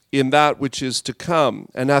in that which is to come,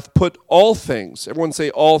 and hath put all things, everyone say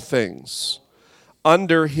all things,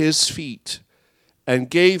 under his feet, and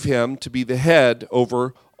gave him to be the head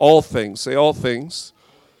over all things, say all things,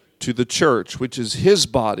 to the church, which is his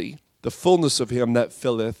body, the fullness of him that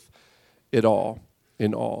filleth it all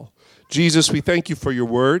in all. Jesus, we thank you for your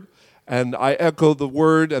word, and I echo the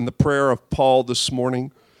word and the prayer of Paul this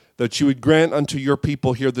morning, that you would grant unto your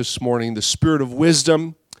people here this morning the spirit of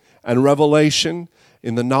wisdom and revelation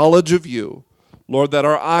in the knowledge of you. Lord, that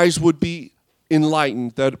our eyes would be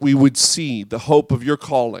enlightened, that we would see the hope of your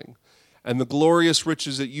calling and the glorious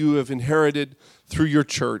riches that you have inherited through your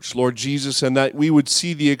church, Lord Jesus, and that we would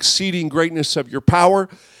see the exceeding greatness of your power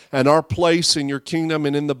and our place in your kingdom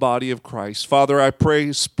and in the body of Christ. Father, I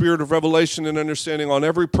pray spirit of revelation and understanding on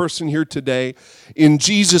every person here today. In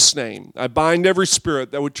Jesus' name, I bind every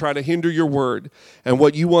spirit that would try to hinder your word and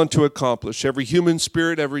what you want to accomplish. Every human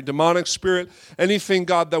spirit, every demonic spirit, anything,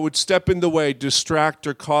 God, that would step in the way, distract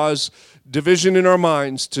or cause division in our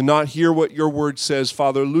minds to not hear what your word says.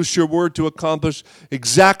 Father, loose your word to accomplish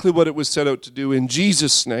exactly what it was set out to do. In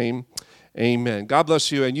Jesus' name, amen. God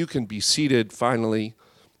bless you, and you can be seated finally.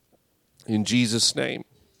 In Jesus' name.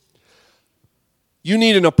 You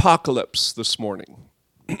need an apocalypse this morning.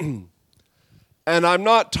 And I'm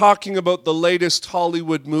not talking about the latest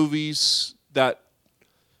Hollywood movies that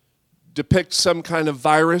depict some kind of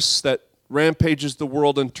virus that rampages the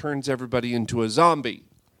world and turns everybody into a zombie.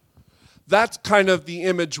 That's kind of the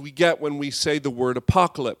image we get when we say the word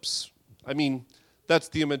apocalypse. I mean, that's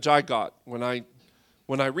the image I got when I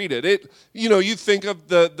read it. You think of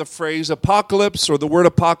the phrase apocalypse or the word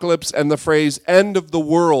apocalypse, and the phrase end of the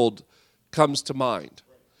world comes to mind.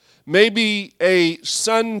 Maybe a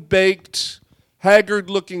sun-baked,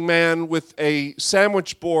 haggard-looking man with a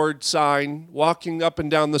sandwich board sign walking up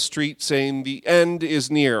and down the street saying the end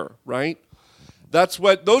is near, right? Those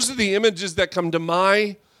are the images that come to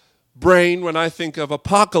my brain when I think of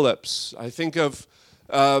apocalypse. I think of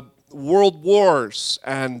world wars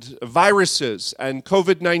and viruses and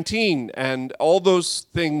COVID-19 and all those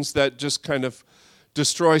things that just kind of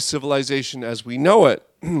destroy civilization as we know it.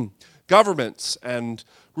 Governments and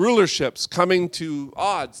rulerships coming to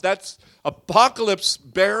odds. That's apocalypse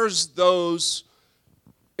bears those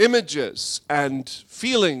images and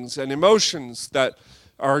feelings and emotions that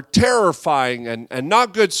are terrifying and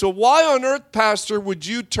not good. So why on earth, Pastor, would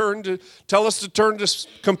you tell us to turn to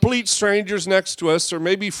complete strangers next to us, or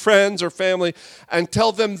maybe friends or family, and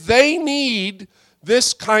tell them they need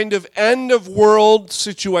this kind of end of world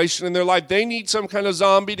situation in their life? They need some kind of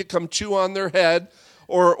zombie to come chew on their head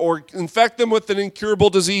or infect them with an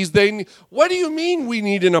incurable disease. What do you mean we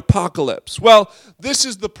need an apocalypse? Well, this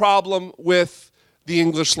is the problem with the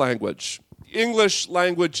English language. English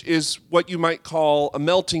language is what you might call a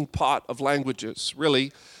melting pot of languages,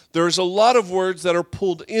 really. There's a lot of words that are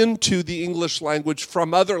pulled into the English language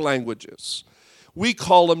from other languages. We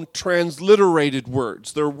call them transliterated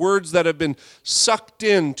words. They're words that have been sucked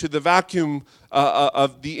into the vacuum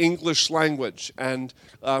of the English language. And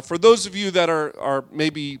for those of you that are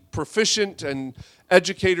maybe proficient and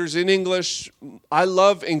educators in English, I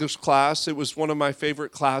love English class. It was one of my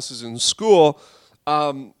favorite classes in school.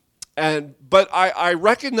 But I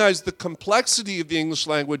recognize the complexity of the English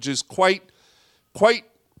language is quite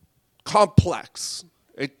complex.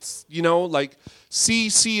 It's, like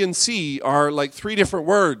C, and C are like three different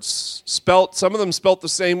words, some of them spelt the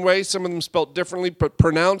same way, some of them spelt differently, but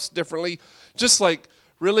pronounced differently. Just like,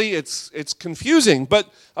 really, it's confusing. But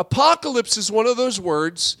apocalypse is one of those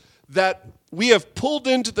words that we have pulled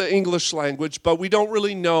into the English language, but we don't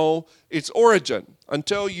really know its origin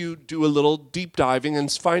until you do a little deep diving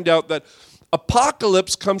and find out that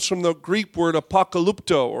apocalypse comes from the Greek word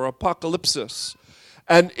apokalypto or apocalypsis.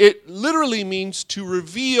 And it literally means to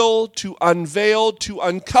reveal, to unveil, to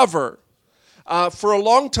uncover. For a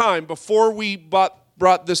long time, before we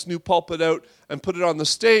brought this new pulpit out and put it on the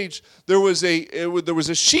stage, there was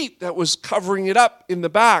a sheet that was covering it up in the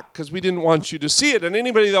back because we didn't want you to see it. And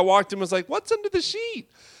anybody that walked in was like, "What's under the sheet?"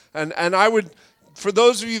 And I would, for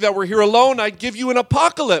those of you that were here alone, I'd give you an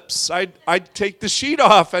apocalypse. I'd take the sheet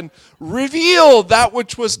off and reveal that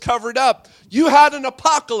which was covered up. You had an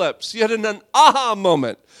apocalypse. You had an aha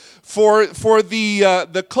moment. For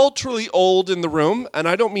the culturally old in the room, and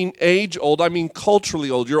I don't mean age old, I mean culturally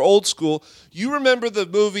old. You're old school. You remember the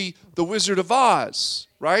movie The Wizard of Oz,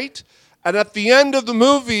 right? And at the end of the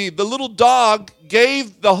movie, the little dog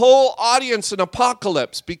gave the whole audience an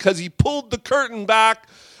apocalypse because he pulled the curtain back,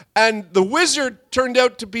 and the wizard turned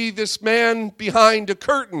out to be this man behind a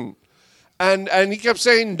curtain. And he kept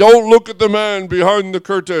saying, "Don't look at the man behind the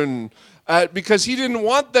curtain." because he didn't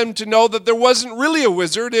want them to know that there wasn't really a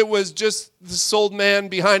wizard. It was just this old man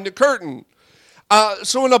behind a curtain.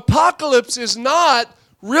 So an apocalypse is not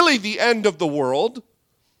really the end of the world.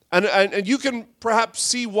 And you can perhaps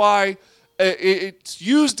see why it's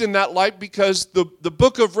used in that light, because the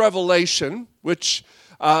book of Revelation, which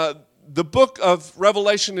the book of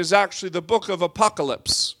Revelation is actually the book of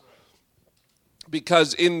apocalypse.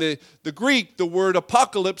 Because in the Greek, the word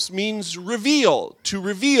apocalypse means reveal,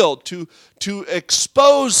 to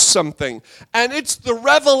expose something. And it's the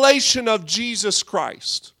revelation of Jesus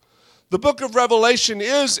Christ. The book of Revelation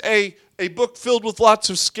is a book filled with lots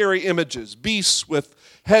of scary images. Beasts with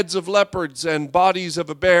heads of leopards and bodies of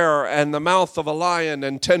a bear and the mouth of a lion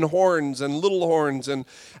and 10 horns and little horns and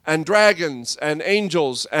dragons and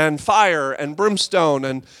angels and fire and brimstone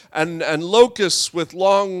and locusts with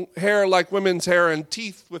long hair like women's hair and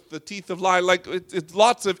teeth with the teeth of lion. It's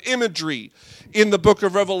lots of imagery in the book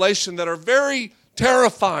of Revelation that are very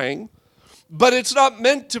terrifying. But it's not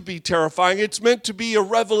meant to be terrifying. It's meant to be a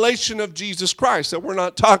revelation of Jesus Christ. And we're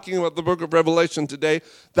not talking about the book of Revelation today.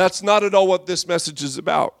 That's not at all what this message is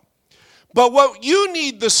about. But what you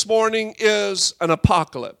need this morning is an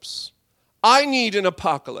apocalypse. I need an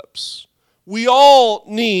apocalypse. We all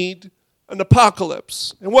need an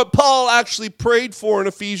apocalypse. And what Paul actually prayed for in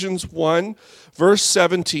Ephesians 1, verse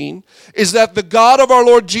 17, is that the God of our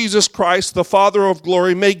Lord Jesus Christ, the Father of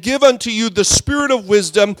glory, may give unto you the spirit of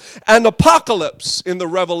wisdom and apocalypse in the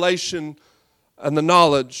revelation and the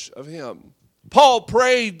knowledge of him. Paul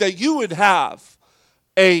prayed that you would have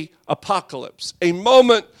an apocalypse, a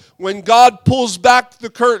moment when God pulls back the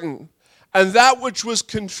curtain and that which was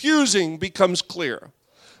confusing becomes clear.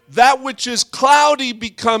 That which is cloudy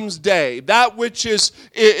becomes day. That which is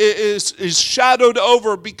shadowed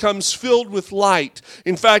over becomes filled with light.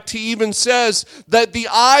 In fact, he even says that the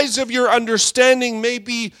eyes of your understanding may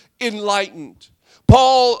be enlightened.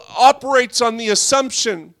 Paul operates on the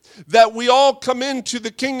assumption that we all come into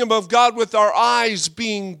the kingdom of God with our eyes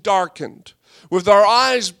being darkened, with our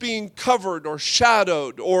eyes being covered or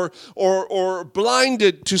shadowed or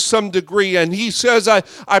blinded to some degree. And he says,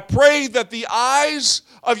 I pray that the eyes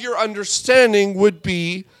of your understanding would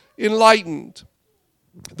be enlightened,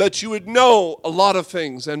 that you would know a lot of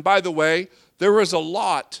things. And by the way, there is a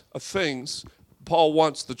lot of things Paul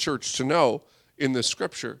wants the church to know in this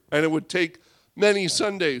scripture. And it would take many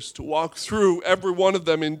Sundays to walk through every one of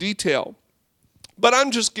them in detail. But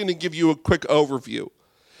I'm just going to give you a quick overview.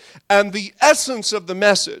 And the essence of the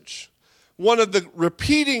message, one of the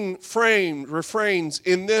repeating refrains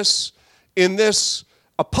in this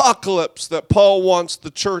apocalypse that Paul wants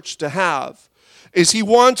the church to have, is he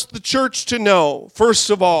wants the church to know,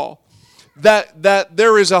 first of all, that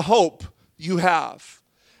there is a hope you have,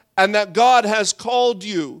 and that God has called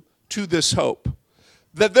you to this hope,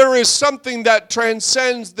 that there is something that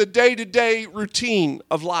transcends the day-to-day routine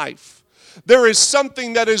of life. There is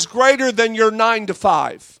something that is greater than your 9 to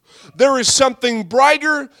 5. There is something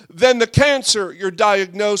brighter than the cancer you're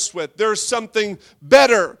diagnosed with. There's something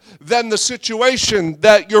better than the situation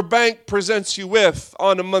that your bank presents you with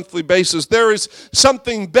on a monthly basis. There is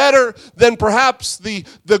something better than perhaps the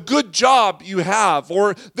good job you have,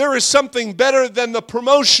 or there is something better than the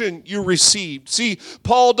promotion you received. See,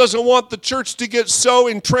 Paul doesn't want the church to get so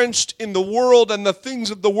entrenched in the world and the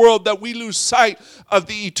things of the world that we lose sight of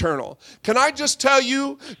the eternal. Can I just tell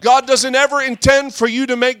you, God doesn't ever intend for you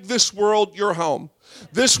to make this world your home.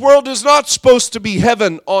 This world is not supposed to be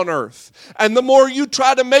heaven on earth. And the more you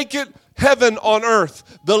try to make it heaven on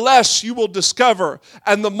earth, the less you will discover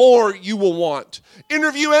and the more you will want.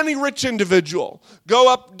 Interview any rich individual.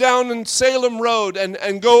 Go up down in Salem Road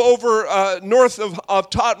and go over north of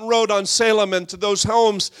Taunton Road on Salem and to those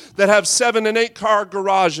homes that have 7 and 8 car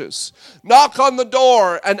garages. Knock on the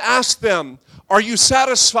door and ask them, are you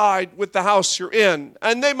satisfied with the house you're in?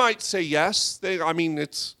 And they might say yes. They're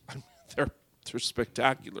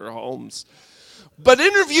spectacular homes. But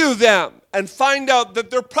interview them and find out that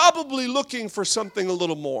they're probably looking for something a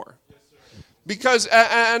little more. Because,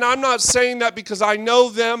 and I'm not saying that because I know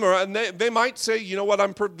them, and they might say, you know what,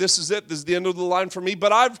 this is it, this is the end of the line for me.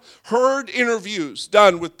 But I've heard interviews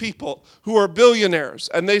done with people who are billionaires,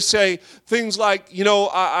 and they say things like, you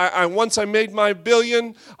know, once I made my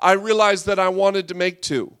billion, I realized that I wanted to make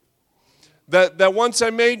 2. That once I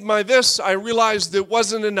made my this, I realized it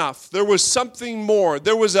wasn't enough. There was something more.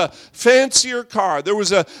 There was a fancier car. There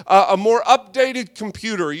was a more updated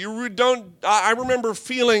computer. I remember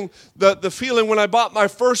feeling the feeling when I bought my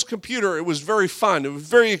first computer. It was very fun. It was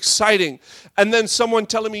very exciting. And then someone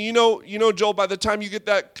telling me, you know, Joel, by the time you get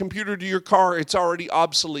that computer to your car, it's already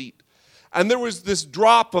obsolete. And there was this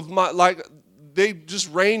drop of they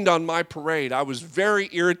just rained on my parade. I was very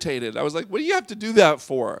irritated. I was like, what do you have to do that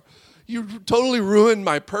for? You totally ruined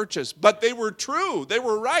my purchase. But they were true. They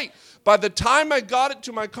were right. By the time I got it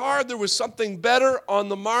to my car, there was something better on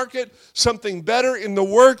the market, something better in the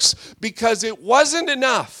works, because it wasn't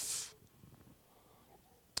enough.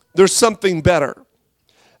 There's something better.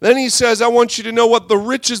 Then he says, I want you to know what the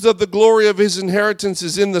riches of the glory of his inheritance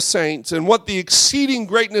is in the saints, and what the exceeding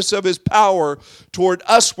greatness of his power toward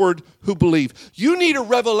usward who believe. You need a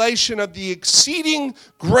revelation of the exceeding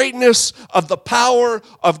greatness of the power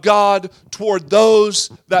of God toward those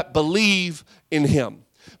that believe in him.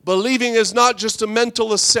 Believing is not just a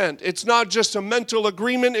mental assent. It's not just a mental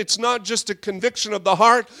agreement. It's not just a conviction of the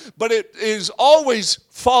heart, but it is always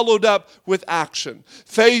followed up with action.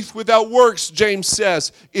 Faith without works, James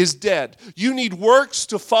says, is dead. You need works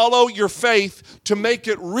to follow your faith to make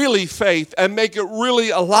it really faith and make it really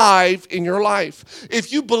alive in your life.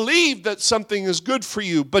 If you believe that something is good for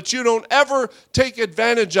you, but you don't ever take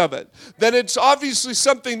advantage of it, then it's obviously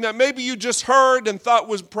something that maybe you just heard and thought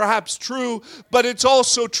was perhaps true, but it's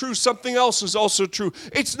also true. Something else is also true.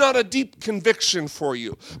 It's not a deep conviction for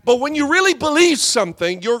you. But when you really believe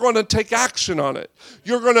something, you're going to take action on it.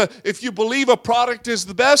 If you believe a product is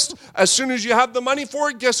the best, as soon as you have the money for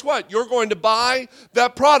it, guess what? You're going to buy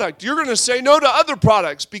that product. You're going to say no to other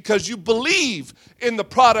products because you believe in the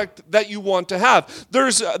product that you want to have.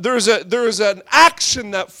 There's an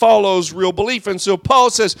action that follows real belief. And so Paul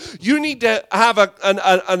says you need to have an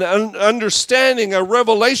understanding, a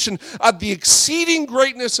revelation of the exceeding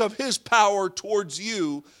greatness of his power towards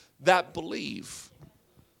you that believe.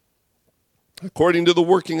 According to the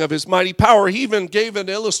working of his mighty power. He even gave an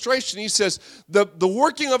illustration. He says the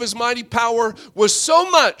working of his mighty power was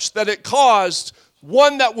so much that it caused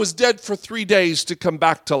one that was dead for 3 days to come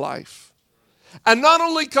back to life. And not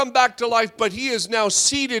only come back to life, but he is now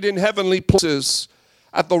seated in heavenly places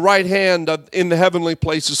at the right hand in the heavenly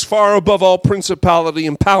places, far above all principality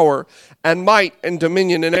and power and might and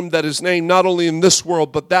dominion and name that is named not only in this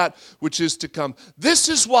world, but that which is to come. This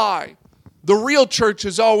is why the real church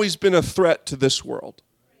has always been a threat to this world.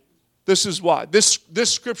 This is why. This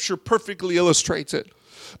scripture perfectly illustrates it.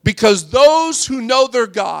 Because those who know their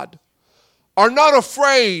God are not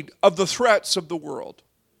afraid of the threats of the world.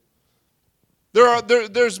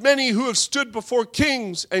 There's many who have stood before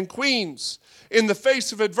kings and queens in the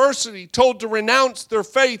face of adversity, told to renounce their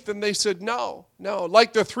faith, and they said no.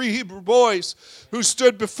 Like the 3 Hebrew boys who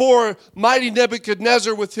stood before mighty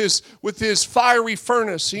Nebuchadnezzar with his fiery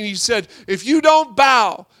furnace. And he said, if you don't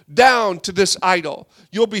bow down to this idol,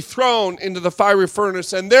 you'll be thrown into the fiery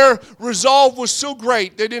furnace. And their resolve was so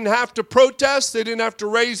great, they didn't have to protest, they didn't have to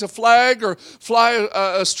raise a flag or fly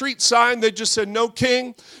a street sign. They just said, no,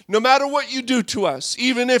 king, no matter what you do to us,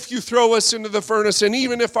 even if you throw us into the furnace, and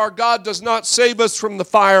even if our God does not save us from the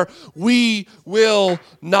fire, we will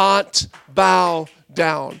not bow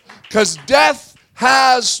down. Because death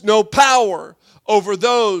has no power over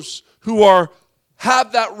those who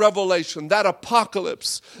have that revelation, that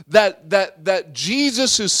apocalypse, that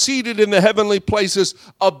Jesus is seated in the heavenly places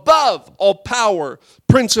above all power,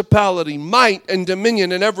 principality, might, and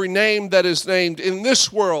dominion, and every name that is named in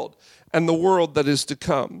this world and the world that is to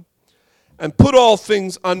come. And put all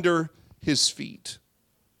things under his feet.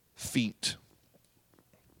 Feet.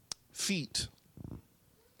 Feet.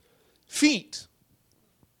 Feet.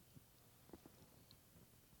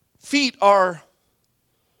 Feet are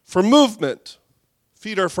for movement.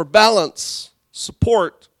 Feet are for balance,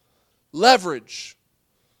 support, leverage.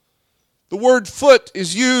 The word foot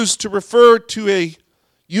is used to refer to a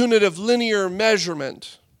unit of linear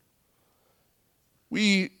measurement.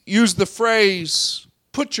 We use the phrase,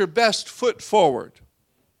 put your best foot forward,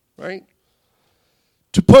 right?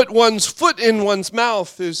 To put one's foot in one's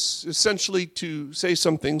mouth is essentially to say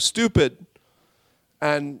something stupid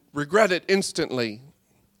and regret it instantly.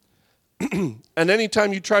 And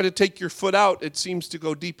anytime you try to take your foot out, it seems to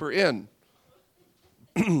go deeper in.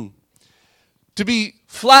 To be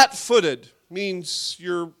flat-footed means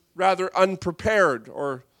you're rather unprepared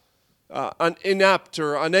or inept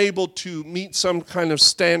or unable to meet some kind of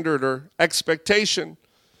standard or expectation.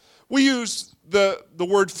 We use the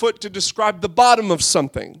word foot to describe the bottom of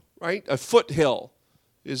something, right? A foothill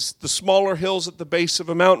is the smaller hills at the base of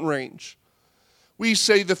a mountain range. We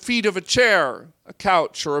say the feet of a chair, a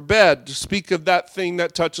couch, or a bed to speak of that thing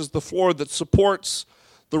that touches the floor that supports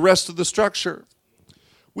the rest of the structure.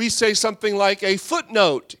 We say something like a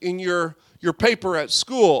footnote in your paper at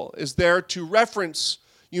school is there to reference.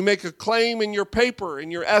 You make a claim in your paper,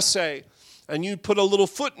 in your essay, and you put a little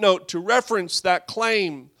footnote to reference that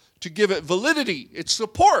claim to give it validity. It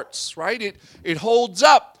supports, right? It holds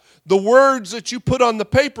up The words that you put on the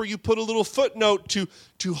paper, you put a little footnote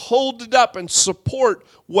to hold it up and support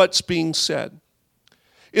what's being said.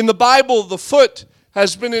 In the Bible, the foot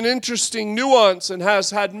has been an interesting nuance and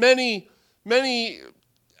has had many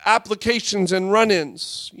applications and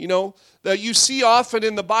run-ins. That you see often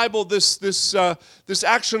in the Bible this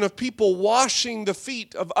action of people washing the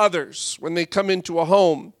feet of others when they come into a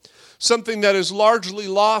home. Something that is largely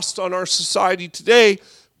lost on our society today,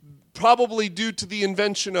 probably due to the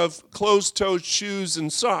invention of closed-toed shoes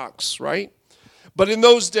and socks, right? But in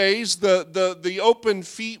those days, the open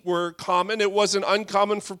feet were common. It wasn't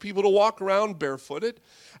uncommon for people to walk around barefooted.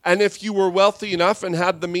 And if you were wealthy enough and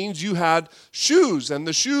had the means, you had shoes. And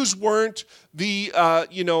the shoes weren't the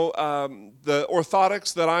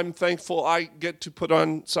orthotics that I'm thankful I get to put on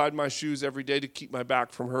inside my shoes every day to keep my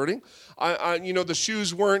back from hurting. The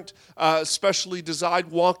shoes weren't specially designed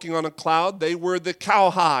walking on a cloud. They were the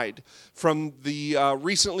cowhide from the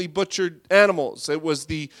recently butchered animals. It was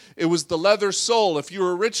the leather sole. If you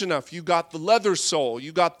were rich enough, you got the leather sole.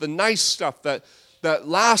 You got the nice stuff that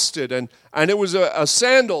lasted, and it was a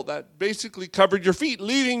sandal that basically covered your feet,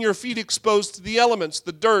 leaving your feet exposed to the elements,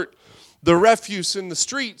 the dirt, the refuse in the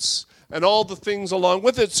streets, and all the things along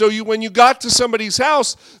with it. So when you got to somebody's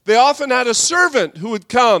house, they often had a servant who would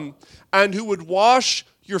come and who would wash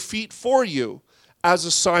your feet for you as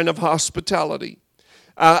a sign of hospitality.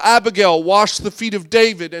 Abigail washed the feet of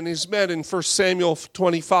David and his men in 1 Samuel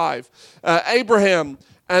 25. Abraham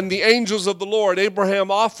and the angels of the Lord. Abraham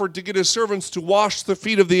offered to get his servants to wash the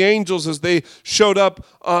feet of the angels as they showed up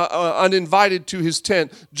uninvited to his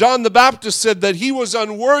tent. John the Baptist said that he was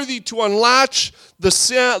unworthy to unlatch the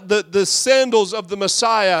sandals of the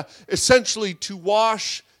Messiah, essentially to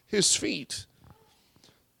wash his feet.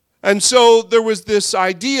 And so there was this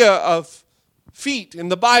idea of feet in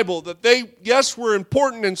the Bible that they, yes, were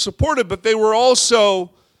important and supported, but they were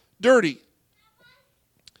also dirty.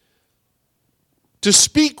 To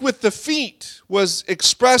speak with the feet was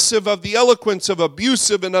expressive of the eloquence of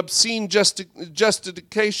abusive and obscene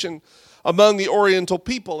justification among the Oriental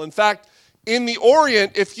people. In fact, in the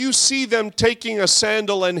Orient, if you see them taking a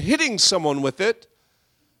sandal and hitting someone with it,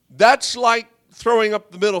 that's like throwing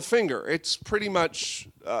up the middle finger. It's pretty much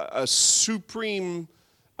a supreme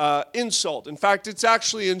insult. In fact, it's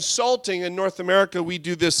actually insulting. In North America, we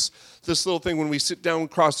do this little thing when we sit down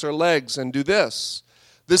and cross our legs and do this.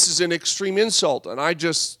 This is an extreme insult, and I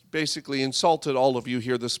just basically insulted all of you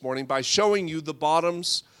here this morning by showing you the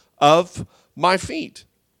bottoms of my feet.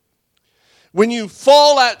 When you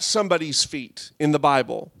fall at somebody's feet in the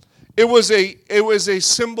Bible, it was a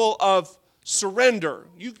symbol of surrender.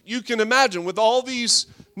 You can imagine with all these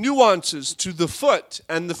nuances to the foot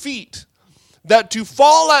and the feet, that to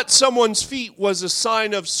fall at someone's feet was a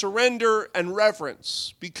sign of surrender and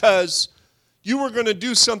reverence, because you were going to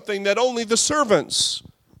do something that only the servants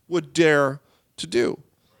would dare to do.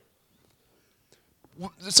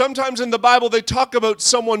 Sometimes in the Bible they talk about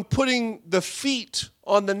someone putting the feet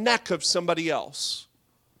on the neck of somebody else.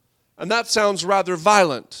 And that sounds rather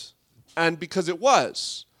violent, and because it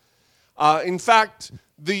was. In fact,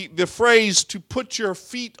 the phrase to put your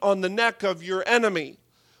feet on the neck of your enemy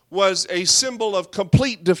was a symbol of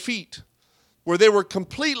complete defeat, where they were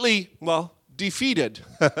completely, defeated.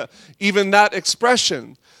 Even that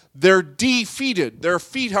expression. They're defeated. Their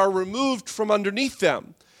feet are removed from underneath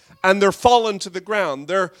them, and they're fallen to the ground.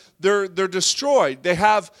 They're destroyed. They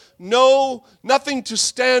have nothing to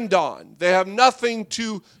stand on. They have nothing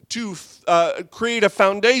to create a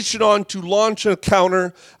foundation on to launch a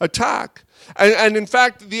counter attack. And in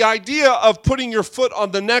fact, the idea of putting your foot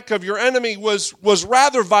on the neck of your enemy was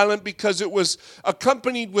rather violent, because it was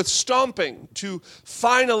accompanied with stomping to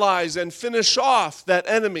finalize and finish off that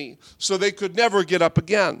enemy so they could never get up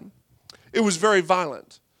again. It was very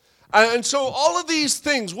violent. And so all of these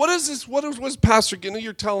things, what is this? What was Pastor Ginney?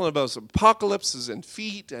 You're telling about some apocalypses and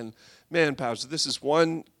feet, and man, Pastor, this is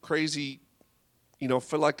one crazy,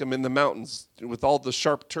 feel like I'm in the mountains with all the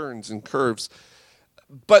sharp turns and curves.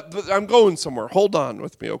 But I'm going somewhere. Hold on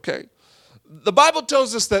with me, okay? The Bible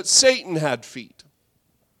tells us that Satan had feet.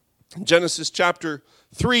 In Genesis chapter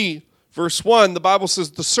 3, verse 1, the Bible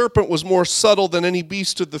says, the serpent was more subtle than any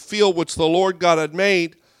beast of the field which the Lord God had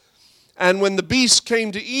made. And when the beast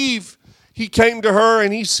came to Eve, he came to her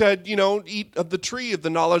and he said, eat of the tree of the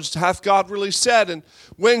knowledge hath God really said. And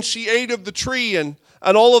when she ate of the tree and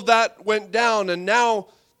all of that went down, and now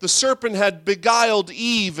the serpent had beguiled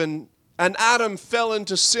Eve, and Adam fell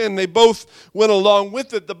into sin. They both went along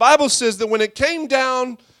with it. The Bible says that when it came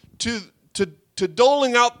down to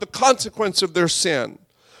doling out the consequence of their sin,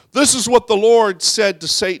 this is what the Lord said to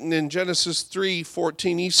Satan in Genesis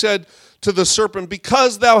 3:14. He said, to the serpent,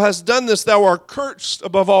 because thou hast done this, thou art cursed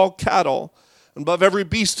above all cattle, and above every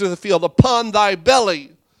beast of the field. Upon thy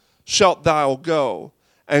belly shalt thou go,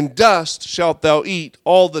 and dust shalt thou eat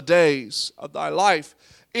all the days of thy life.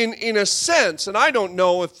 In a sense, and I don't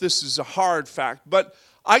know if this is a hard fact, but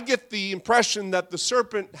I get the impression that the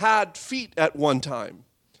serpent had feet at one time.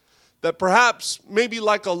 That perhaps maybe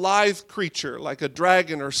like a lithe creature, like a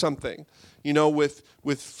dragon or something,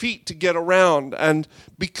 with feet to get around. And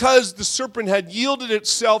because the serpent had yielded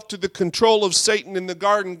itself to the control of Satan in the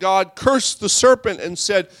garden, God cursed the serpent and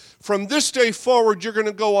said, from this day forward, you're going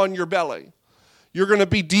to go on your belly. You're going to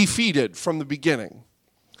be defeated from the beginning.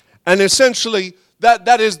 And essentially,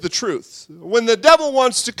 that is the truth. When the devil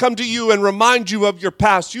wants to come to you and remind you of your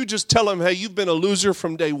past, you just tell him, hey, you've been a loser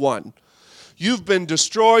from day one. You've been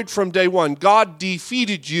destroyed from day one. God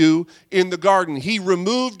defeated you in the garden. He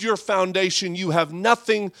removed your foundation. You have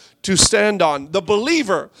nothing to stand on. The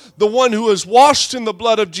believer, the one who is washed in the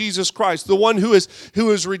blood of Jesus Christ, the one who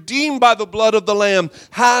is redeemed by the blood of the Lamb,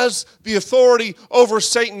 has the authority over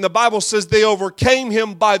Satan. The Bible says they overcame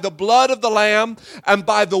him by the blood of the Lamb and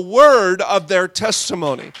by the word of their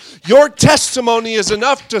testimony. Your testimony is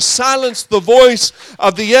enough to silence the voice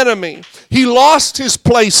of the enemy. He lost his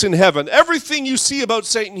place in heaven. Everything you see about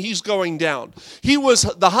Satan, he's going down. He was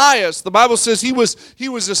the highest. The Bible says he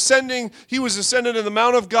was ascending. He was ascended in the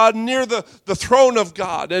Mount of God, near the throne of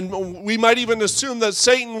God. And we might even assume that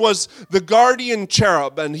Satan was the guardian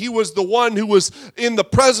cherub, and he was the one who was in the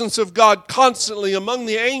presence of God constantly among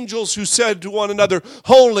the angels, who said to one another,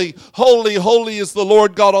 holy, holy, holy is the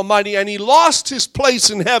Lord God Almighty. And he lost his place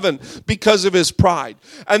in heaven because of his pride.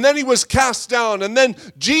 And then he was cast down. And then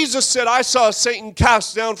Jesus said, I saw Satan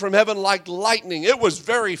cast down from heaven like lightning. It was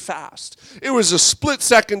very fast. It was a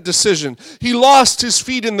split-second decision. He lost his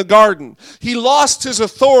feet in the garden. He lost his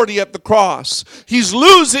authority at the cross. He's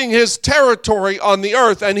losing his territory on the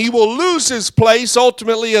earth, and he will lose his place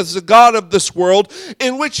ultimately as the God of this world,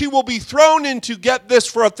 in which he will be thrown into, get this,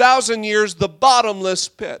 for 1,000 years, the bottomless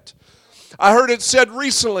pit. I heard it said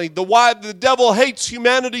recently, why the devil hates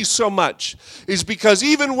humanity so much is because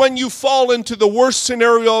even when you fall into the worst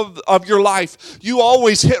scenario of your life, you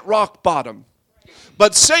always hit rock bottom.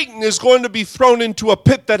 But Satan is going to be thrown into a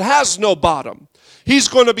pit that has no bottom. He's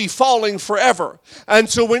going to be falling forever. And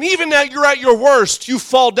so when even you're at your worst, you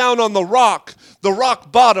fall down on the rock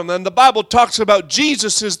bottom. And the Bible talks about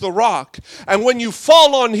Jesus is the rock. And when you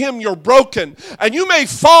fall on him, you're broken. And you may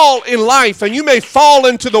fall in life, and you may fall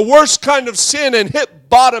into the worst kind of sin and hit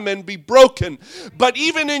bottom and be broken. But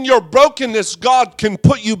even in your brokenness, God can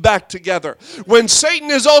put you back together. When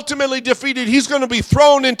Satan is ultimately defeated, he's going to be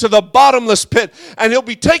thrown into the bottomless pit. And he'll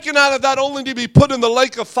be taken out of that only to be put in the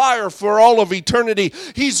lake of fire for all of eternity.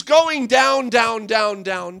 He's going down, down, down,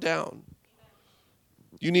 down, down.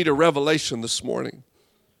 You need a revelation this morning.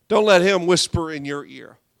 Don't let him whisper in your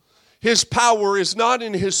ear. His power is not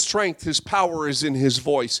in his strength. His power is in his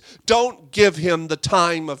voice. Don't give him the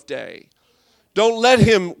time of day. Don't let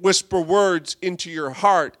him whisper words into your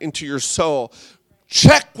heart, into your soul.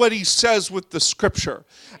 Check what he says with the Scripture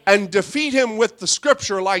and defeat him with the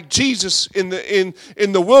Scripture, like Jesus in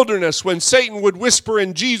the wilderness when Satan would whisper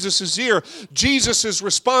in Jesus' ear. Jesus'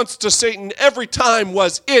 response to Satan every time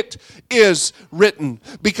was, "It is written,"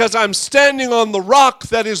 because I'm standing on the rock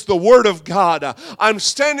that is the Word of God. I'm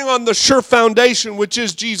standing on the sure foundation, which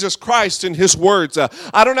is Jesus Christ and his words.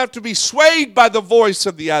 I don't have to be swayed by the voice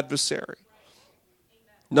of the adversary.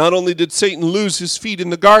 Not only did Satan lose his feet in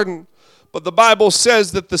the garden, but the Bible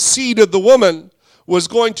says that the seed of the woman was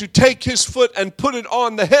going to take his foot and put it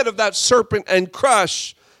on the head of that serpent and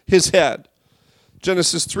crush his head.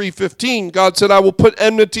 Genesis 3:15, God said, "I will put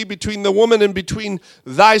enmity between the woman and between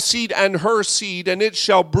thy seed and her seed, and it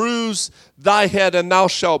shall bruise thy head, and thou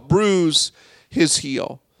shalt bruise his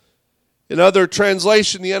heel." In other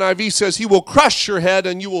translation, the NIV says, "He will crush your head,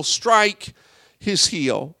 and you will strike his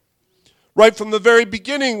heel." Right from the very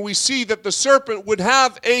beginning, we see that the serpent would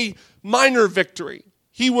have a minor victory.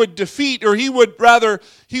 He would defeat, or he would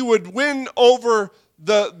win over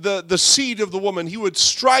the seed of the woman. He would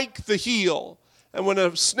strike the heel. And when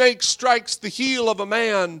a snake strikes the heel of a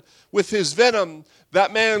man with his venom,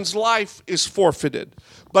 that man's life is forfeited.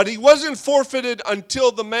 But he wasn't forfeited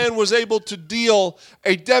until the man was able to deal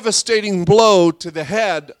a devastating blow to the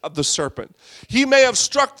head of the serpent. He may have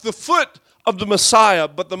struck the foot of the Messiah,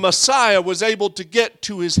 but the Messiah was able to get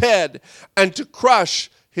to his head and to crush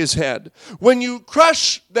his head. When you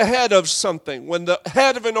crush the head of something, when the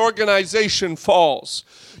head of an organization falls,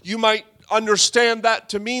 you might understand that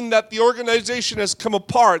to mean that the organization has come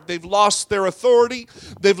apart. They've lost their authority.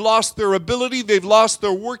 They've lost their ability. They've lost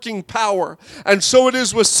their working power. And so it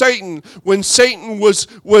is with Satan. When Satan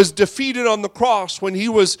was defeated on the cross, when he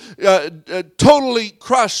was totally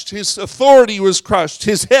crushed, his authority was crushed.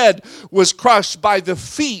 His head was crushed by the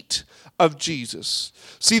feet of Jesus.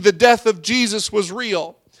 See, the death of Jesus was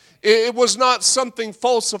real. It was not something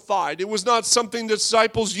falsified. It was not something the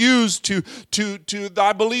disciples used to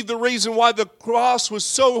I believe the reason why the cross was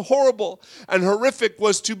so horrible and horrific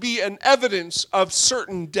was to be an evidence of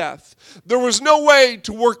certain death. There was no way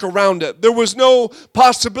to work around it. There was no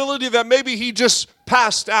possibility that maybe he just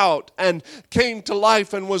passed out and came to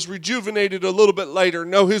life and was rejuvenated a little bit later.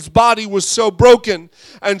 No, his body was so broken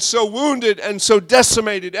and so wounded and so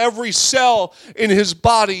decimated. Every cell in his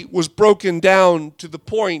body was broken down to the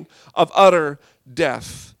point of utter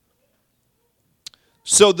death.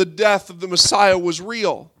 So the death of the Messiah was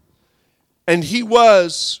real. And he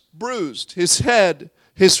was bruised. His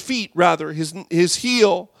feet, his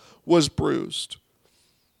heel was bruised.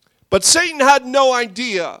 But Satan had no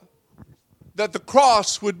idea that the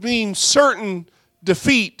cross would mean certain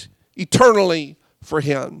defeat eternally for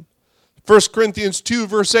him. 1 Corinthians 2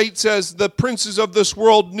 verse 8 says, the princes of this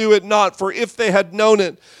world knew it not, for if they had known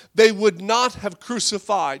it, they would not have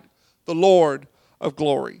crucified the Lord of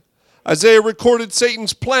glory. Isaiah recorded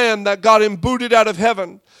Satan's plan that got him booted out of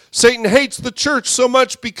heaven. Satan hates the church so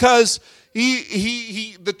much because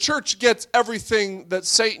the church gets everything that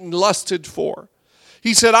Satan lusted for.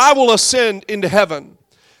 He said, I will ascend into heaven.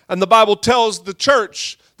 And the Bible tells the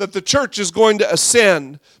church that the church is going to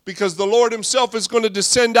ascend because the Lord himself is going to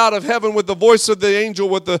descend out of heaven with the voice of the angel,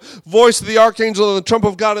 with the voice of the archangel and the trump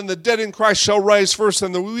of God, and the dead in Christ shall rise first,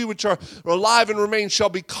 and we which are alive and remain shall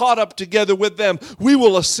be caught up together with them. We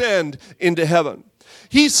will ascend into heaven.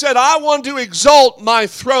 He said, I want to exalt my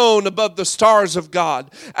throne above the stars of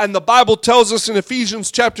God. And the Bible tells us in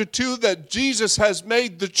Ephesians chapter 2 that Jesus has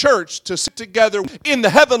made the church to sit together in the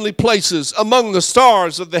heavenly places among the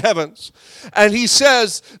stars of the heavens. And he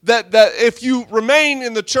says that if you remain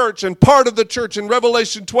in the church and part of the church, in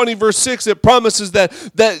Revelation 20 verse 6, it promises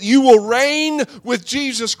that you will reign with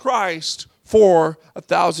Jesus Christ for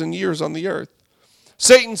 1,000 years on the earth.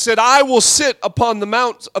 Satan said, I will sit upon the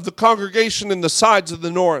mount of the congregation in the sides of the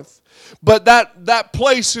north. But that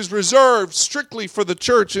place is reserved strictly for the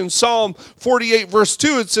church. In Psalm 48 verse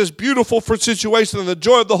 2 it says, beautiful for situation and the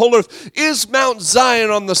joy of the whole earth is Mount Zion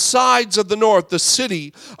on the sides of the north, the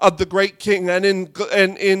city of the great king. And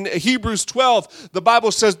in Hebrews 12 the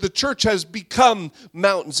Bible says the church has become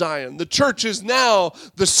Mount Zion. The church is now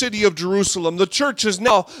the city of Jerusalem. The church is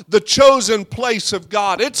now the chosen place of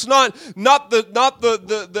God. It's not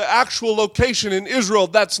the actual location in Israel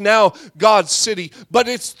that's now God's city, but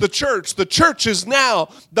it's the church. The church is now,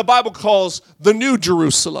 the Bible calls, the New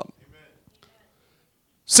Jerusalem. Amen.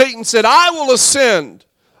 Satan said, I will ascend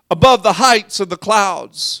above the heights of the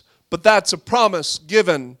clouds. But that's a promise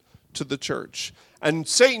given to the church. And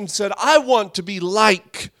Satan said, I want to be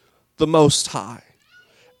like the Most High.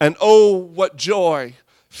 And oh, what joy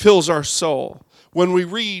fills our soul when we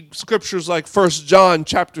read scriptures like 1 John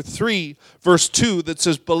chapter 3, verse 2, that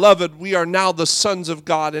says, beloved, we are now the sons of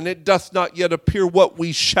God, and it doth not yet appear what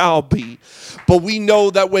we shall be. But we know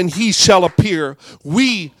that when he shall appear,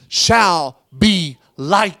 we shall be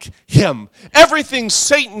like him. Everything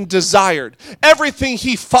Satan desired, everything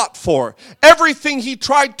he fought for, everything he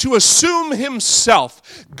tried to assume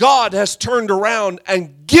himself, God has turned around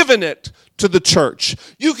and given it to the church.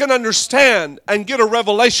 You can understand and get a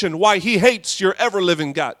revelation why he hates your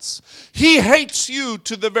ever-living guts. He hates you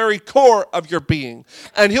to the very core of your being.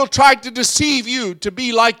 And he'll try to deceive you to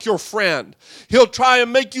be like your friend. He'll try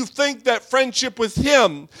and make you think that friendship with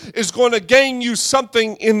him is going to gain you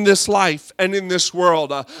something in this life and in this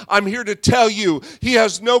world. I'm here to tell you, he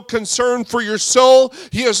has no concern for your soul.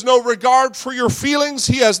 He has no regard for your feelings.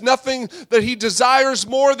 He has nothing that he desires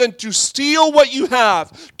more than to steal what you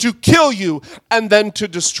have, to kill you, and then to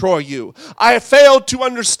destroy you. I have failed to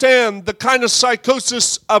understand the kind of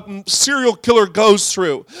psychosis a serial killer goes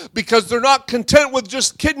through, because they're not content with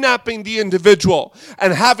just kidnapping the individual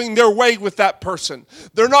and having their way with that person.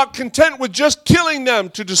 They're not content with just killing them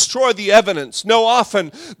to destroy the evidence. No,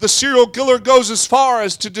 often the serial killer goes as far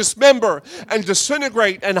as to dismember and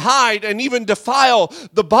disintegrate and hide and even defile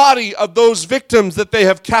the body of those victims that they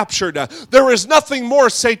have captured. There is nothing more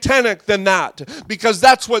satanic than that, because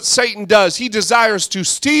that's what Satan does. He desires to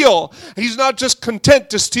steal. He's not just content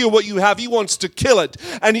to steal what you have. He wants to kill it.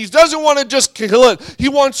 And he doesn't want to just kill it. He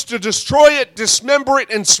wants to destroy it, dismember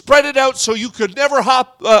it, and spread it out so you could never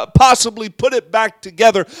possibly put it back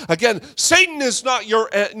together again. Satan is not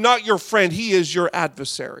your friend. He is your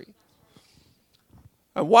adversary.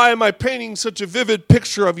 And why am I painting such a vivid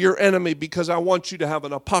picture of your enemy? Because I want you to have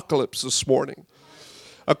an apocalypse this morning.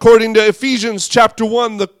 According to Ephesians chapter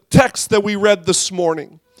 1, the text that we read this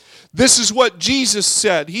morning, this is what Jesus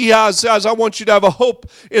said. He says, I want you to have a hope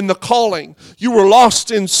in the calling. You were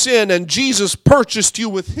lost in sin, and Jesus purchased you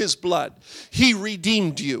with his blood. He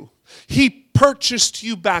redeemed you. He purchased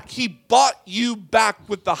you back. He bought you back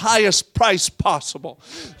with the highest price possible.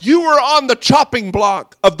 You were on the chopping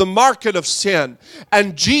block of the market of sin,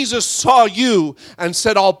 and Jesus saw you and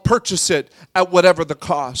said, I'll purchase it at whatever the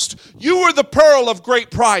cost. You were the pearl of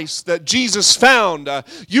great price that Jesus found.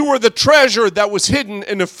 You were the treasure that was hidden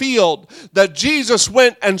in a field that Jesus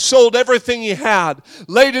went and sold everything he had,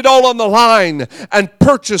 laid it all on the line, and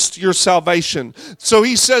purchased your salvation. So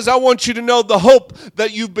he says, I want you to know the hope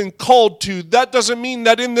that you've been called to. That doesn't mean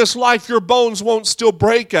that in this life your bones won't still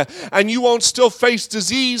break and you won't still face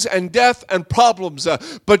disease and death and problems.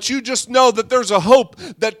 But you just know that there's a hope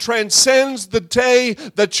that transcends the day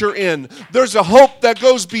that you're in. There's a hope that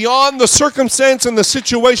goes beyond the circumstance and the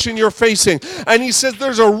situation you're facing. And he says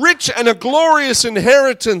there's a rich and a glorious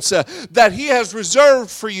inheritance that he has reserved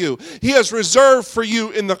for you. He has reserved for you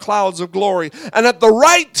in the clouds of glory. And at the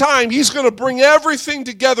right time, he's going to bring everything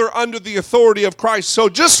together under the authority of Christ. So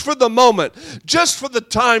just for the moment, just for the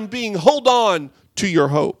time being, hold on to your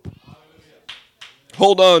hope.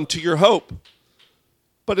 Hold on to your hope.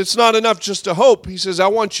 But it's not enough just to hope. He says, I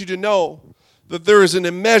want you to know that there is an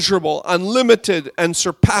immeasurable, unlimited, and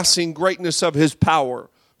surpassing greatness of his power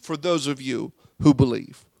for those of you who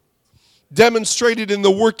believe. Demonstrated in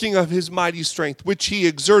the working of his mighty strength, which he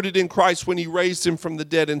exerted in Christ when he raised him from the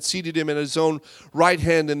dead and seated him in his own right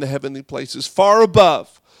hand in the heavenly places, far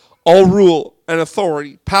above all rule and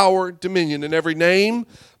authority, power, dominion, and every name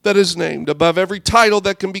that is named, above every title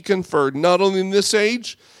that can be conferred, not only in this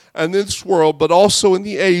age and this world, but also in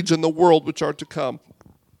the age and the world which are to come.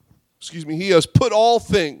 He has put all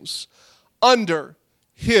things under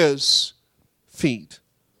his feet.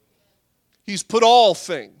 He's put all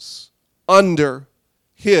things under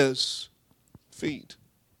his feet.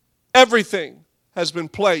 Everything has been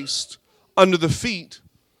placed under the feet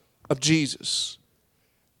of Jesus.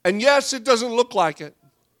 And yes, it doesn't look like it.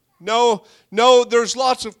 No, there's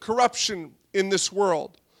lots of corruption in this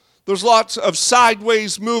world. There's lots of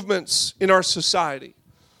sideways movements in our society.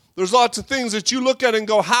 There's lots of things that you look at and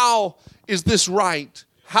go, how is this right?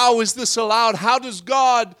 How is this allowed? How does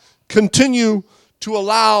God continue to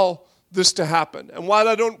allow this to happen? And while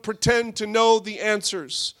I don't pretend to know the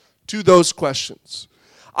answers to those questions,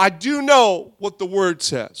 I do know what the Word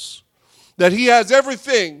says, that he has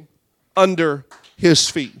everything under his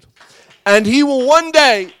feet. And he will one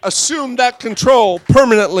day assume that control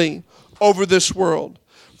permanently over this world.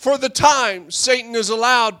 For the time, Satan is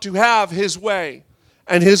allowed to have his way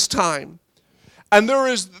and his time. And there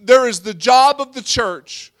is the job of the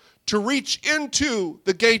church to reach into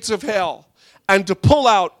the gates of hell and to pull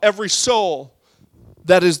out every soul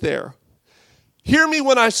that is there. Hear me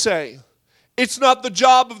when I say, it's not the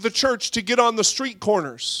job of the church to get on the street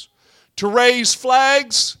corners, to raise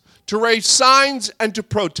flags, to raise signs, and to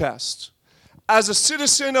protest. As a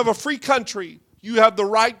citizen of a free country, you have the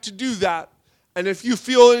right to do that. And if you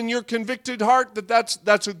feel in your convicted heart that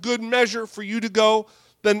that's a good measure for you to go,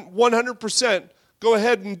 then 100% go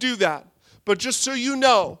ahead and do that. But just so you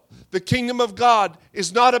know, the kingdom of God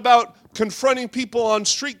is not about confronting people on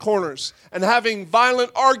street corners and having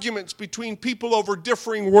violent arguments between people over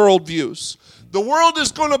differing worldviews. The world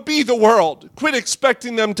is going to be the world. Quit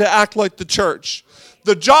expecting them to act like the church.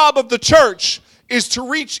 The job of the church is to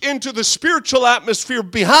reach into the spiritual atmosphere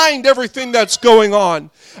behind everything that's going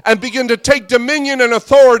on and begin to take dominion and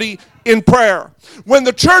authority in prayer. When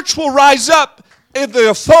the church will rise up in the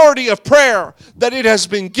authority of prayer that it has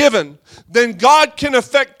been given, then God can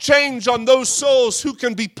effect change on those souls who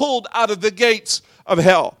can be pulled out of the gates of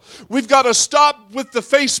hell. We've got to stop with the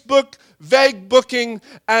Facebook vague booking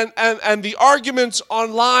and the arguments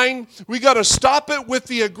online. We got to stop it with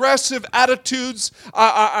the aggressive attitudes.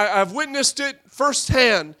 I've witnessed it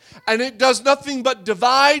firsthand, and it does nothing but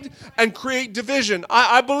divide and create division.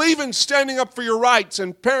 I believe in standing up for your rights,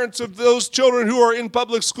 and parents of those children who are in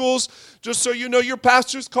public schools, Just so you know, your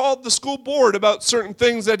pastor's called the school board about certain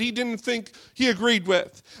things that he didn't think he agreed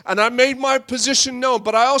with. And I made my position known,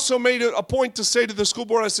 but I also made it a point to say to the school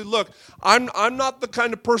board, I said, look, I'm not the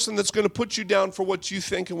kind of person that's going to put you down for what you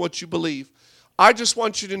think and what you believe. I just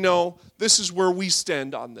want you to know this is where we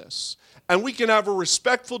stand on this. And we can have a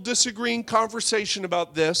respectful, disagreeing conversation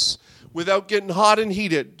about this without getting hot and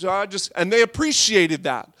heated. And they appreciated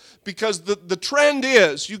that, because the trend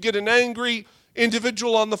is you get an angry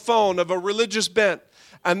individual on the phone of a religious bent,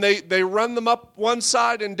 and they run them up one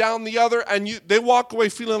side and down the other, and they walk away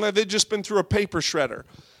feeling like they've just been through a paper shredder.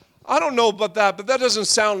 I don't know about that, but that doesn't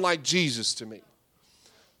sound like Jesus to me.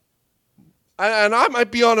 And I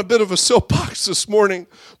might be on a bit of a soapbox this morning,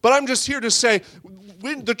 but I'm just here to say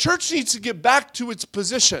the church needs to get back to its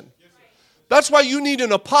position. That's why you need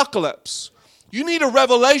an apocalypse. You need a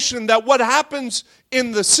revelation that what happens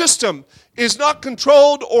in the system is not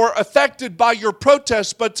controlled or affected by your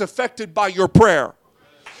protest, but it's affected by your prayer.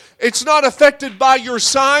 It's not affected by your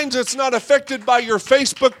signs. It's not affected by your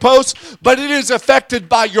Facebook posts, but it is affected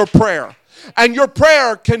by your prayer. And your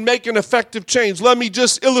prayer can make an effective change. Let me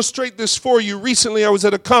just illustrate this for you. Recently, I was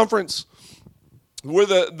at a conference where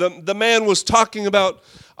the man was talking about,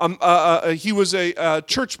 he was a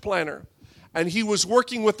church planner, and he was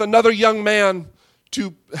working with another young man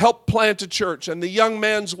to help plant a church. And the young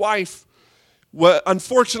man's wife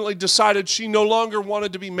unfortunately decided she no longer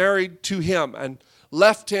wanted to be married to him and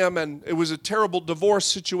left him, and it was a terrible divorce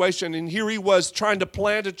situation. And here he was trying to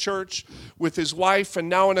plant a church with his wife, and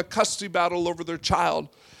now in a custody battle over their child.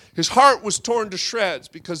 His heart was torn to shreds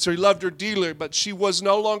because he loved her dearly, but she was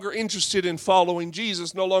no longer interested in following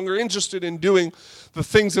Jesus, no longer interested in doing the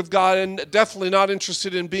things of God, and definitely not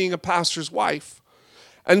interested in being a pastor's wife.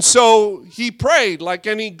 And so he prayed like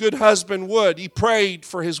any good husband would. He prayed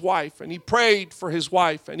for his wife, and he prayed for his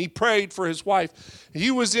wife, and he prayed for his wife.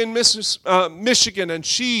 He was in Michigan, and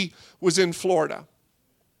she was in Florida.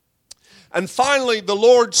 And finally, the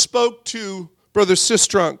Lord spoke to Brother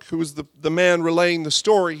Sistrunk, who was the man relaying the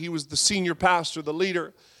story. He was the senior pastor, the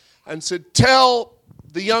leader, and said, tell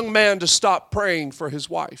the young man to stop praying for his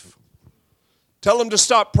wife. Tell him to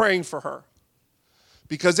stop praying for her.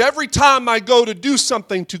 Because every time I go to do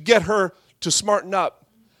something to get her to smarten up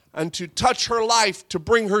and to touch her life, to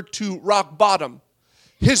bring her to rock bottom,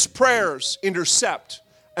 his prayers intercept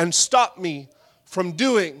and stop me from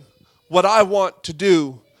doing what I want to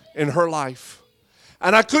do in her life.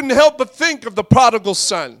 And I couldn't help but think of the prodigal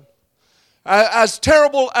son. As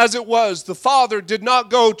terrible as it was, the father did not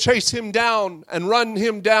go chase him down and run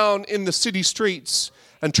him down in the city streets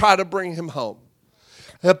and try to bring him home.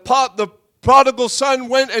 The prodigal son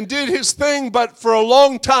went and did his thing, but for a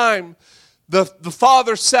long time, the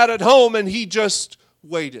father sat at home and he just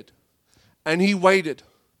waited. And he waited.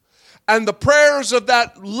 And the prayers of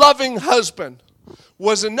that loving husband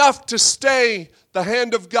was enough to stay the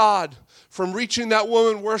hand of God from reaching that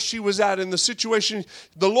woman where she was at in the situation.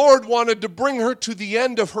 The Lord wanted to bring her to the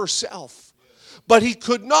end of herself, but he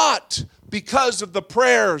could not because of the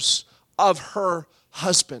prayers of her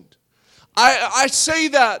husband. I say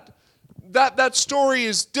that story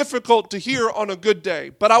is difficult to hear on a good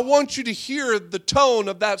day, but I want you to hear the tone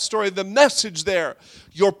of that story, the message there.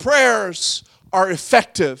 Your prayers are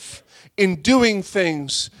effective in doing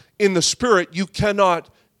things in the Spirit you cannot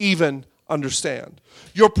even understand.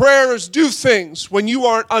 Your prayers do things when you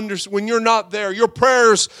when you're not there. Your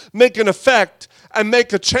prayers make an effect and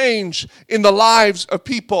make a change in the lives of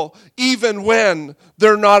people, even when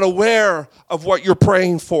they're not aware of what you're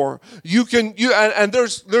praying for.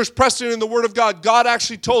 There's precedent in the Word of God. God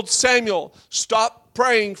actually told Samuel, stop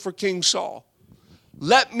praying for King Saul.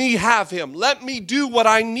 Let me have him. Let me do what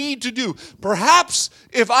I need to do. Perhaps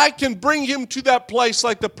if I can bring him to that place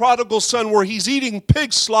like the prodigal son where he's eating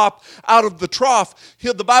pig slop out of the trough.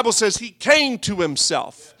 The Bible says he came to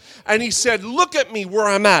himself. And he said, look at me where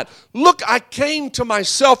I'm at. Look, I came to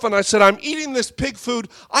myself and I said, I'm eating this pig food.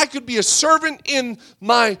 I could be a servant in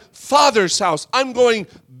my Father's house. I'm going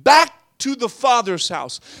back to the Father's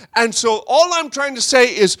house. And so all I'm trying to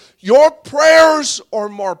say is your prayers are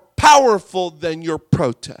more powerful than your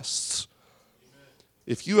protests. Amen.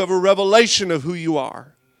 If you have a revelation of who you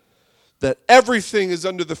are, that everything is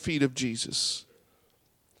under the feet of Jesus,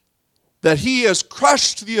 that he has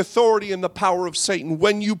crushed the authority and the power of Satan.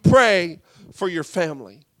 When you pray for your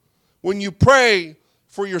family, when you pray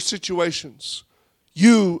for your situations,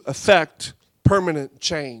 you affect permanent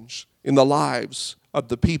change in the lives of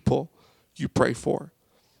the people you pray for.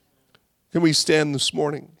 Can we stand this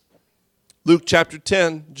morning? Luke chapter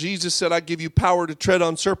 10, Jesus said, I give you power to tread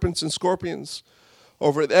on serpents and scorpions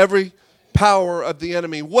over every power of the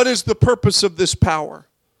enemy. What is the purpose of this power?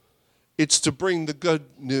 It's to bring the good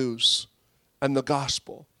news and the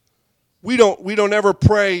gospel. We don't ever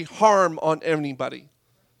pray harm on anybody.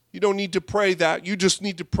 You don't need to pray that. You just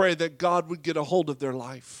need to pray that God would get a hold of their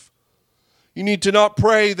life. You need to not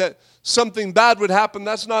pray that something bad would happen.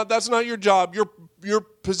 That's not your job. Your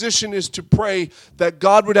position is to pray that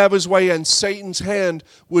God would have his way and Satan's hand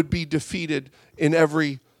would be defeated in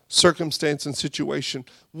every circumstance and situation.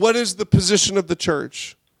 What is the position of the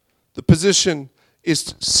church? The position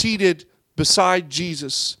is seated beside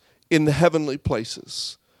Jesus in the heavenly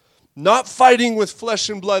places. Not fighting with flesh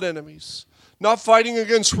and blood enemies. Not fighting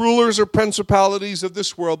against rulers or principalities of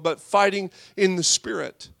this world, but fighting in the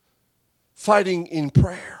Spirit. Fighting in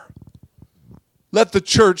prayer. Let the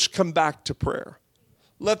church come back to prayer.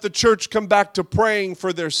 Let the church come back to praying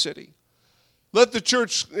for their city. Let the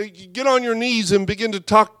church get on your knees and begin to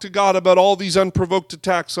talk to God about all these unprovoked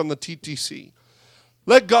attacks on the TTC.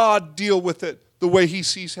 Let God deal with it the way he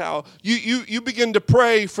sees how. You begin to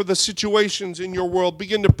pray for the situations in your world.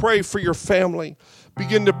 Begin to pray for your family.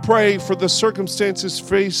 Begin to pray for the circumstances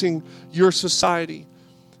facing your society.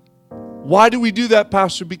 Why do we do that,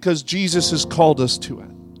 Pastor? Because Jesus has called us to it.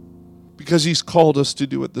 Because he's called us to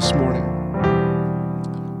do it this morning.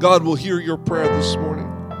 God will hear your prayer this morning.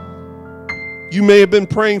 You may have been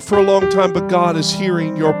praying for a long time, but God is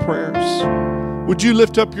hearing your prayers. Would you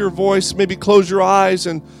lift up your voice, maybe close your eyes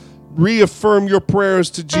and reaffirm your prayers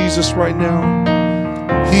to Jesus right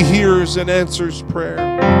now? He hears and answers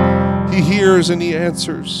prayer. He hears and he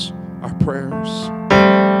answers our prayers.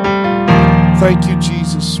 Thank you,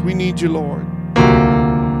 Jesus. We need you, Lord.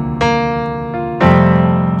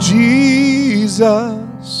 Jesus.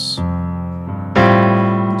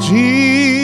 Jesus.